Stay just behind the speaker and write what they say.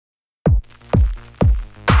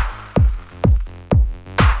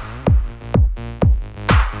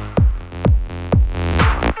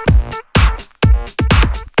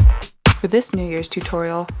For this New Year's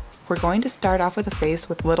tutorial, we're going to start off with a face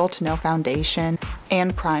with little to no foundation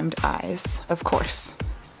and primed eyes, of course.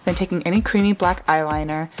 Then taking any creamy black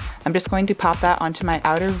eyeliner, I'm just going to pop that onto my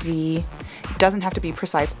outer V. It doesn't have to be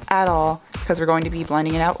precise at all because we're going to be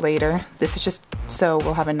blending it out later. This is just so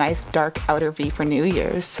we'll have a nice dark outer V for New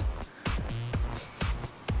Year's.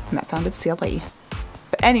 And that sounded silly.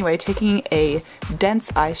 But anyway, taking a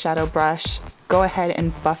dense eyeshadow brush, go ahead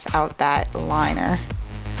and buff out that liner.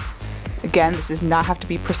 Again, this does not have to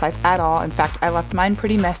be precise at all. In fact, I left mine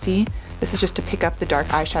pretty messy. This is just to pick up the dark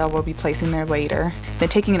eyeshadow we'll be placing there later. Then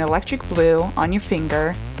taking an electric blue on your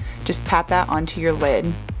finger, just pat that onto your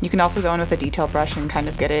lid. You can also go in with a detail brush and kind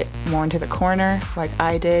of get it more into the corner like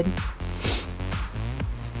I did.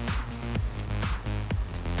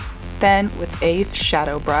 Then with a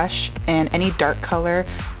shadow brush and any dark color,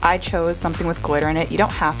 I chose something with glitter in it. You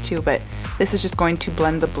don't have to, but this is just going to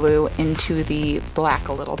blend the blue into the black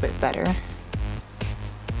a little bit better.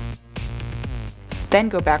 Then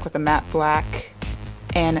go back with a matte black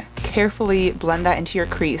and carefully blend that into your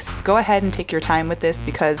crease. Go ahead and take your time with this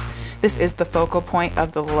because this is the focal point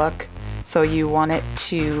of the look, so you want it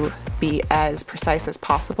to be as precise as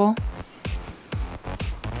possible.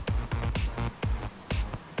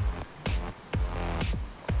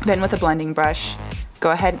 Then with a blending brush, go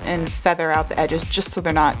ahead and feather out the edges just so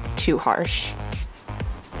they're not too harsh.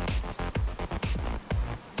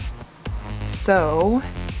 So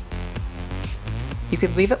you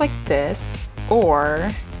could leave it like this,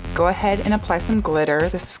 or go ahead and apply some glitter.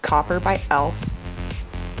 This is Copper by e.l.f.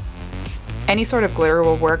 Any sort of glitter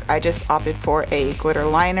will work. I just opted for a glitter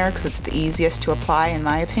liner because it's the easiest to apply in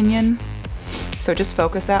my opinion. So just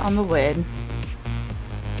focus that on the lid.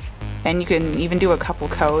 And you can even do a couple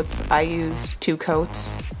coats. I use 2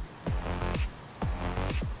 coats.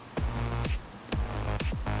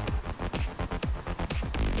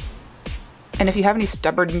 And if you have any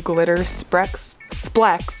stubborn glitter specks,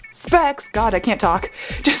 God, I can't talk.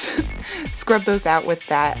 Just scrub those out with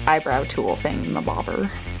that eyebrow tool thing in the bobber.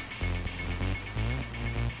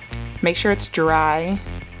 Make sure it's dry,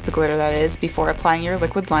 the glitter that is, before applying your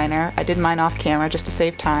liquid liner. I did mine off camera just to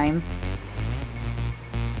save time.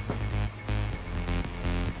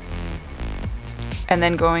 And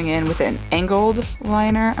then going in with an angled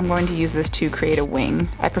liner, I'm going to use this to create a wing.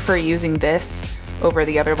 I prefer using this over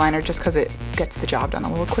the other liner just because it gets the job done a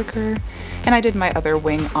little quicker. And I did my other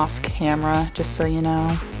wing off camera, just so you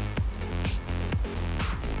know.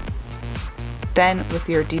 Then with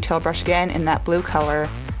your detail brush again in that blue color,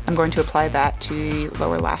 I'm going to apply that to the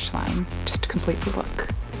lower lash line, just to complete the look.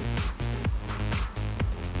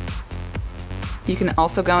 You can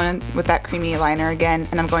also go in with that creamy liner again,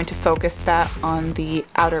 and I'm going to focus that on the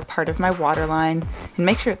outer part of my waterline, and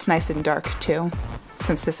make sure it's nice and dark too,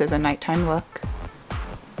 since this is a nighttime look.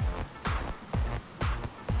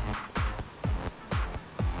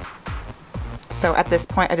 So at this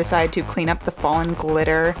point I decided to clean up the fallen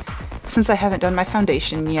glitter. Since I haven't done my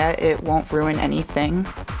foundation yet, it won't ruin anything.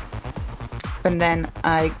 And then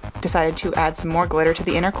I decided to add some more glitter to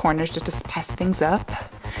the inner corners just to spice things up.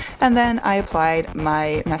 And then I applied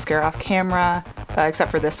my mascara off camera,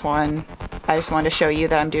 except for this one. I just wanted to show you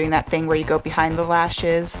that I'm doing that thing where you go behind the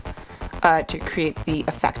lashes to create the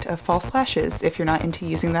effect of false lashes if you're not into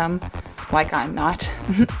using them, like I'm not.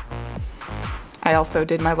 I also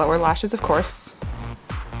did my lower lashes, of course.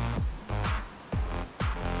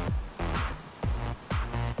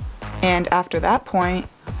 And after that point,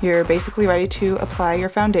 you're basically ready to apply your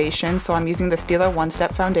foundation. So I'm using the Stila One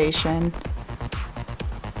Step foundation.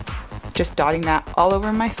 Just dotting that all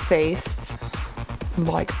over my face,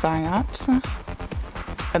 like that.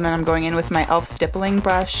 And then I'm going in with my e.l.f. stippling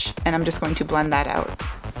brush, and I'm just going to blend that out,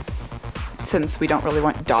 since we don't really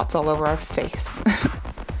want dots all over our face.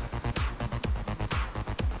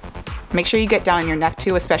 Make sure you get down on your neck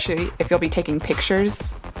too, especially if you'll be taking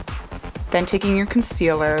pictures. Then taking your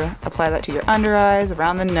concealer, apply that to your under eyes,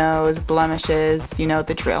 around the nose, blemishes, you know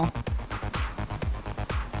the drill.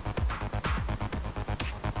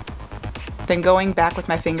 Then going back with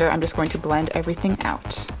my finger, I'm just going to blend everything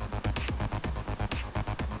out.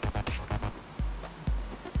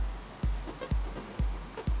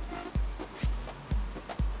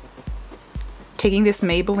 Taking this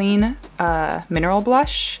Maybelline mineral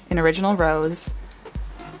blush in Original Rose,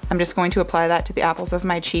 I'm just going to apply that to the apples of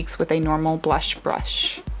my cheeks with a normal blush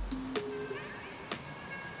brush.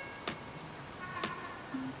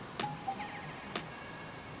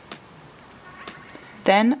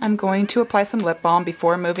 Then I'm going to apply some lip balm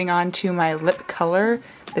before moving on to my lip color.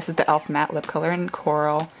 This is the e.l.f. matte lip color in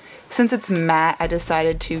Coral. Since it's matte, I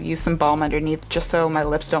decided to use some balm underneath just so my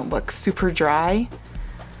lips don't look super dry.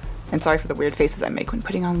 And sorry for the weird faces I make when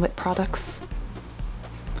putting on lip products.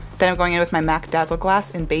 Then I'm going in with my MAC Dazzle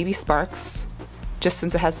Glass in Baby Sparks. Just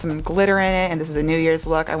since it has some glitter in it and this is a New Year's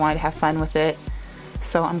look, I wanted to have fun with it.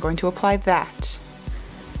 So I'm going to apply that.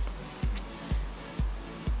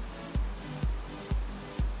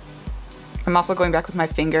 I'm also going back with my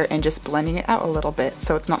finger and just blending it out a little bit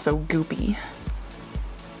so it's not so goopy.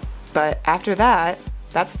 But after that,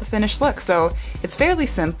 that's the finished look. So it's fairly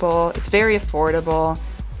simple, it's very affordable.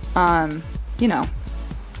 You know,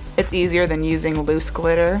 it's easier than using loose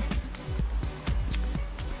glitter.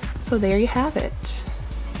 So there you have it.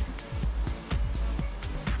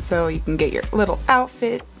 So you can get your little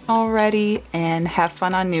outfit all ready and have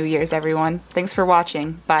fun on New Year's, everyone. Thanks for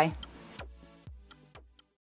watching. Bye.